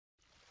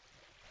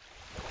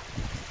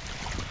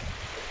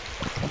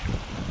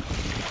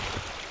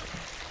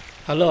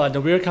Hello and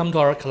welcome to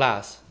our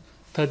class.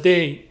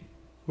 Today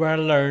we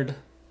will learn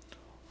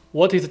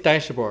what is a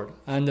dashboard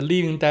and a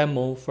living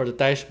demo for the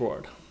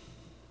dashboard.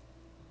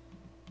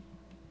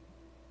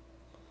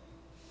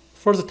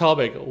 First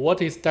topic,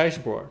 what is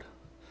dashboard?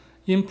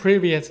 In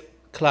previous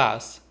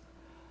class,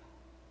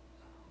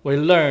 we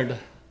learned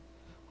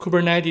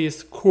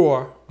Kubernetes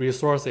core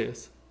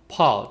resources,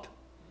 pod,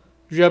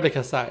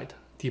 replica site,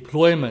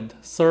 deployment,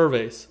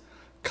 service,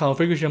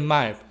 configuration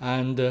map,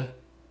 and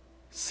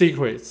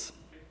secrets.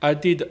 I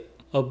did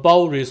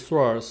about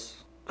resource,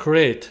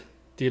 create,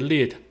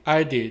 delete,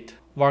 edit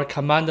via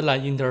command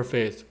line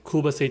interface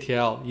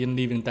kubectl in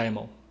living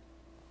demo.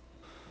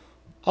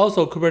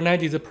 Also,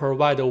 Kubernetes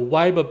provides a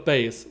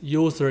web-based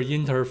user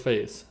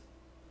interface,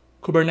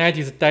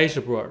 Kubernetes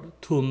Dashboard,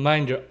 to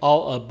manage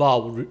all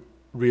above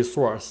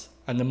resource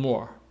and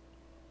more.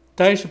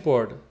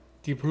 Dashboard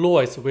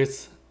deploys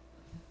with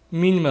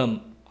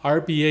minimum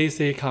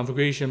RBAC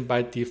configuration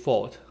by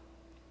default.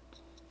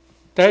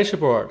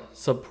 Dashboard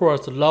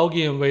supports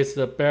login with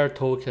the bear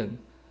token.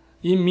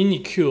 In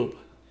Minikube,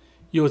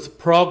 use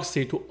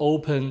proxy to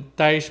open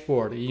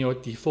dashboard in your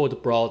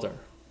default browser.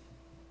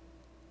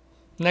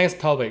 Next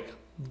topic,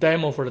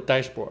 demo for the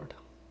dashboard.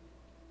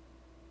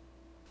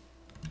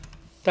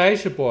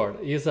 Dashboard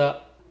is an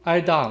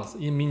add-ons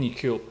in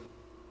Minikube.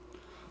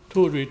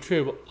 To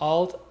retrieve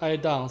all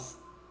add-ons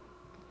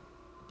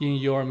in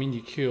your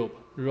Minikube,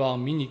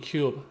 run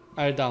Minikube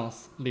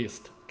add-ons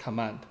list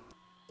command.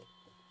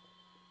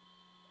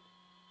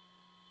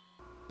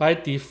 By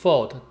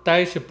default,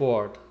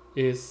 dashboard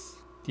is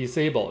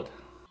disabled.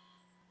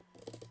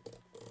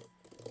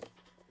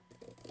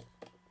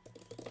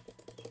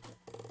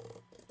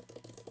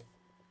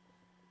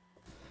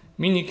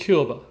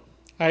 Minikube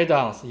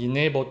add-ons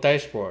enable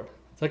dashboard.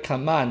 The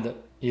command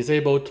is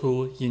able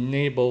to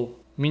enable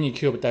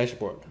Minikube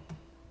dashboard.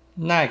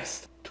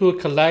 Next, to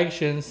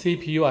collection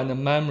CPU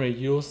and memory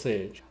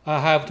usage, I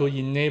have to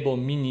enable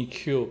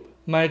Minikube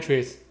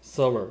matrix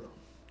server,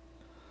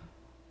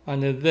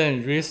 and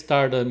then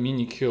restart the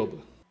Minikube.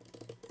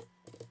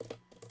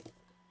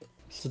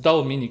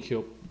 Stop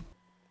Minikube.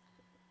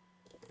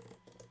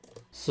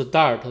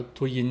 Start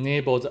to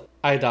enable the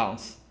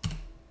add-ons.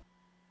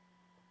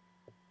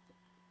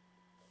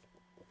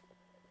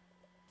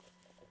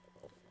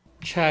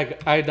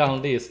 Check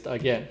add-on list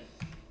again.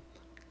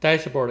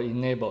 Dashboard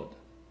enabled.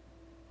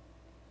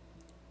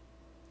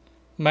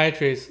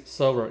 Matrix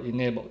server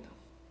enabled.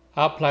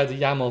 Apply the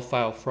YAML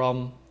file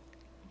from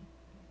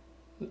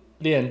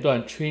链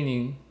段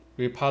training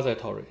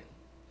repository.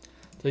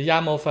 The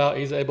YAML file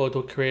is able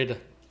to create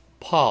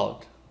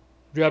pod,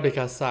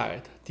 replica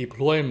site,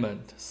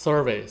 deployment,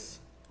 service,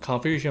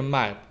 configuration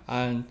map,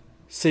 and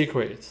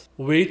secrets,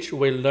 which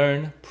we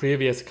learned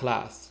previous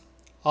class.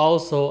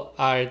 Also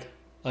add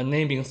a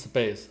naming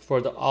space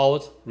for the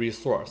alt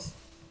resource.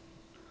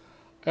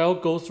 I'll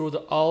go through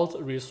the alt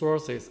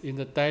resources in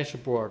the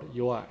dashboard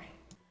UI.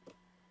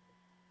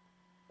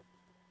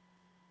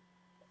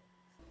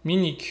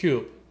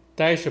 Minikube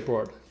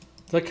dashboard.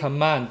 The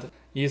command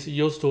is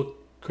used to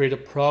create a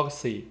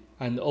proxy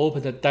and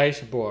open the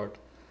dashboard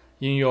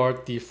in your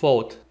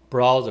default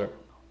browser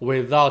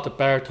without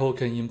bear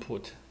token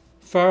input.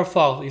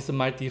 Firefox is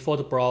my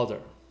default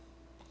browser.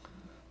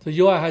 The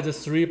UI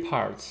has three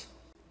parts.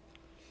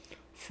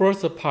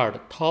 First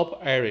part, top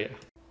area.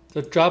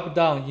 The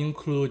drop-down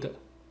include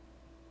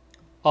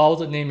all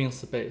the naming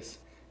space.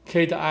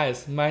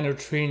 K8s minor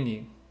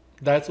training.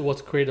 That's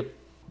what created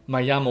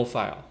my YAML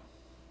file.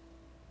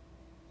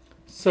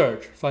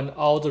 Search, find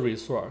all the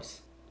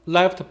resource.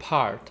 Left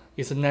part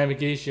is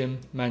navigation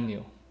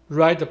menu.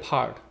 Right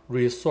part,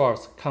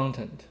 resource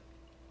content.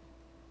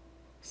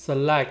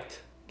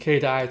 Select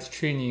K8s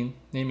training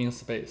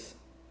namespace.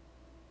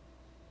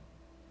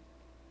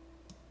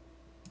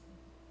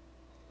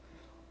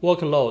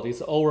 Workload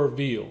is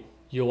Overview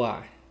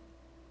UI.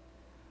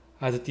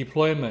 As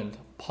deployment,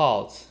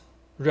 pods,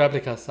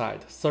 replica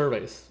site,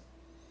 service,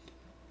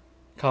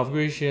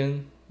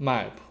 configuration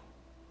map,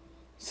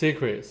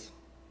 secrets,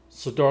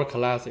 store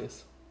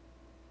classes.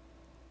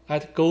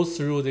 Let's go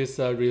through this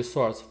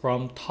resource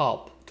from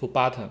top to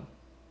bottom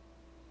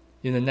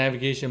in the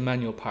navigation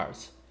menu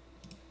parts.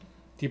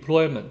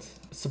 Deployments.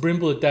 Spring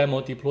Boot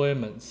demo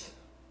deployments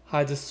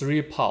has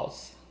three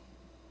pods.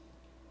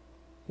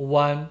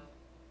 One,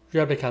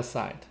 replica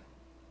site.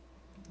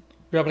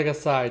 Replica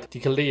site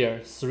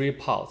declare three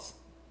pods.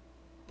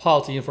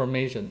 Pods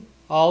information.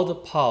 All the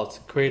pods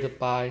created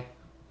by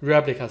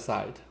replica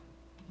site.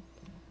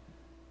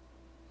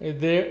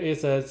 There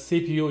is a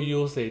CPU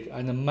usage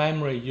and a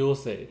memory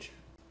usage.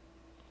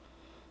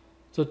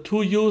 The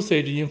two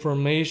usage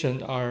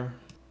information are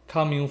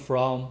coming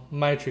from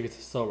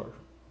matrix server,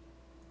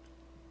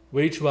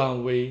 which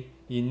one we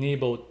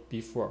enabled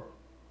before.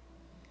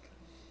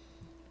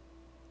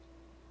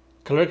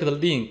 Click the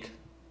link,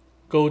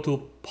 go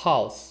to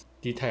pods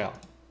detail.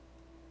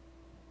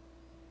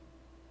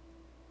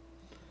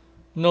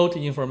 Note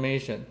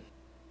information,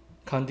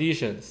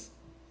 conditions,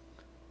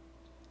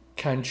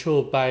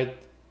 controlled by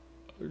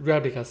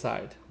replica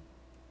site.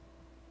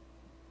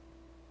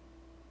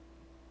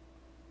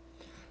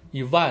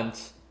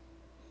 Events.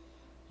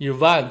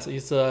 Events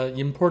is an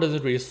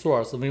important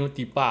resource when you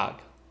debug.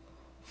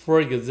 For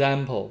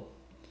example,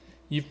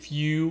 if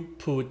you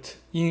put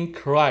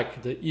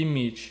incorrect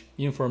image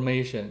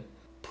information,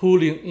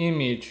 pulling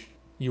image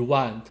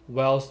event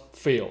will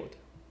fail.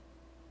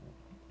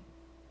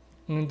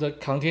 In the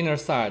container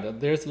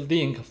side, there's a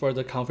link for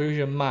the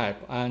configuration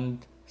map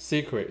and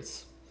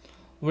secrets.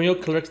 When you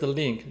click the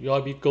link, you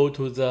will go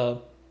to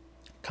the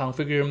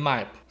configure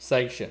map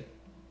section.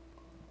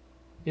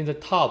 In the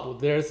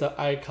top, there's an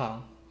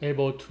icon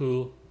able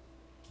to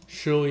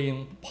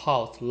showing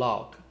pause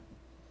log.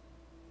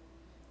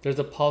 There's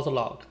a pause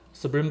log.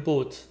 Spring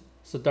Boot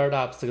start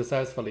up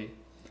successfully.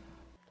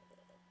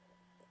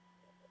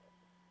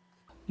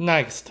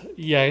 Next,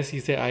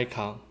 EXEC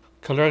icon.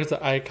 Click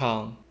the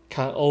icon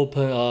can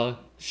open a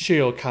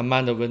shell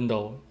command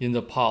window in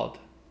the pod.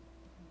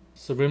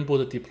 Spring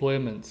Boot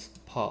deployments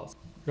pause.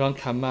 Run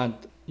command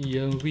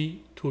env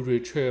to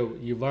retrieve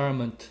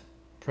environment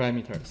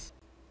parameters.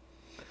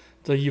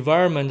 The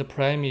environment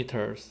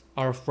parameters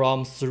are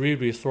from 3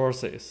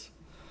 resources: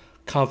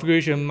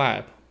 configuration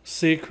map,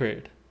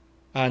 secret,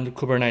 and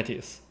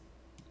Kubernetes.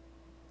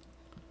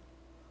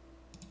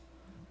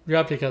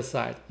 Replica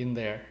site in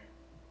there.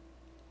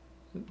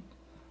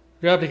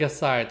 Replica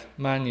site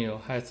menu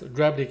has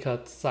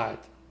replica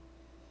site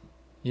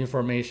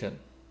information.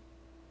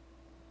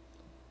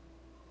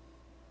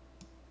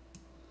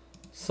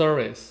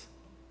 Service,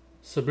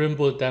 Spring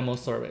Boot demo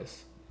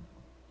service.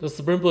 The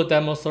Spring Boot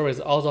demo service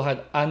also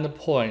had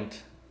endpoint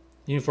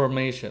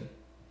information,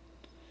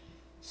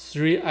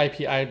 3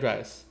 IP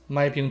address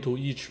mapping to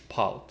each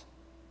pod.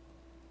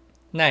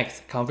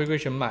 Next,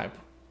 configuration map.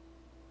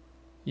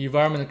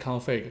 Environment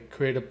config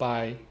created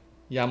by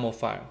YAML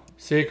file.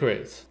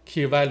 Secrets,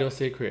 key value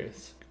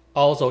secrets,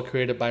 also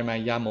created by my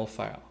YAML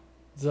file.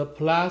 The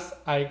plus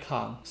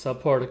icon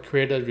supports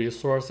created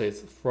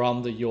resources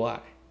from the UI.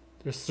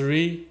 There are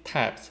 3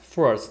 tabs.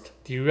 First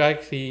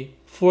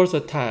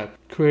tab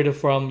created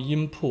from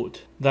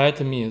input.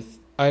 That means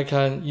I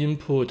can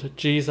input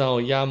JSON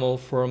or YAML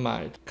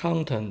format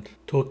content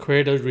to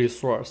create a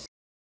resource.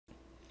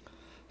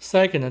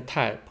 Second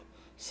tab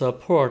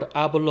support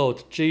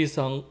upload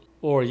JSON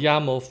or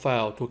YAML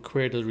file to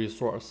create a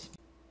resource.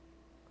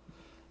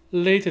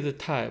 Latest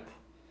tab,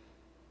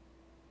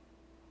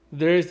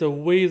 there is a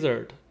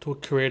wizard to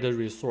create a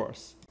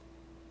resource.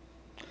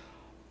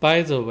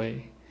 By the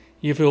way,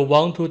 if you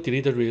want to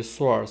delete a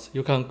resource,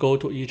 you can go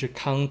to each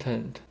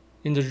content.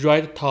 In the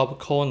right top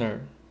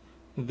corner,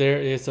 there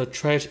is a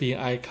trash bin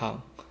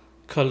icon.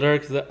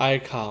 Click the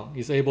icon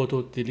is able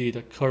to delete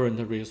the current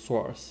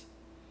resource.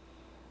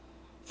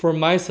 For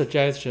my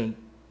suggestion,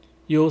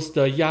 use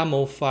the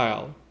YAML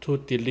file to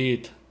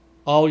delete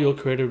all your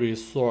created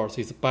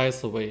resources is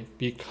best way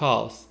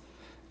because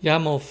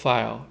YAML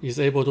file is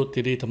able to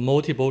delete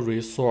multiple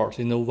resources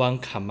in one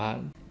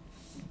command.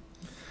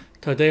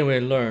 Today we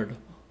learned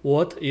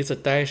what is a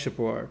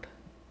dashboard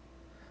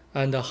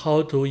and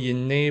how to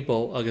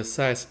enable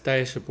access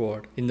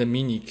dashboard in the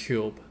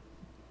Minikube.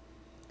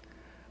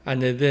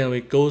 And then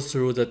we go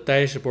through the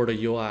dashboard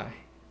UI.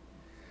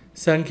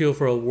 Thank you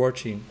for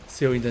watching.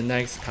 See you in the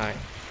next time.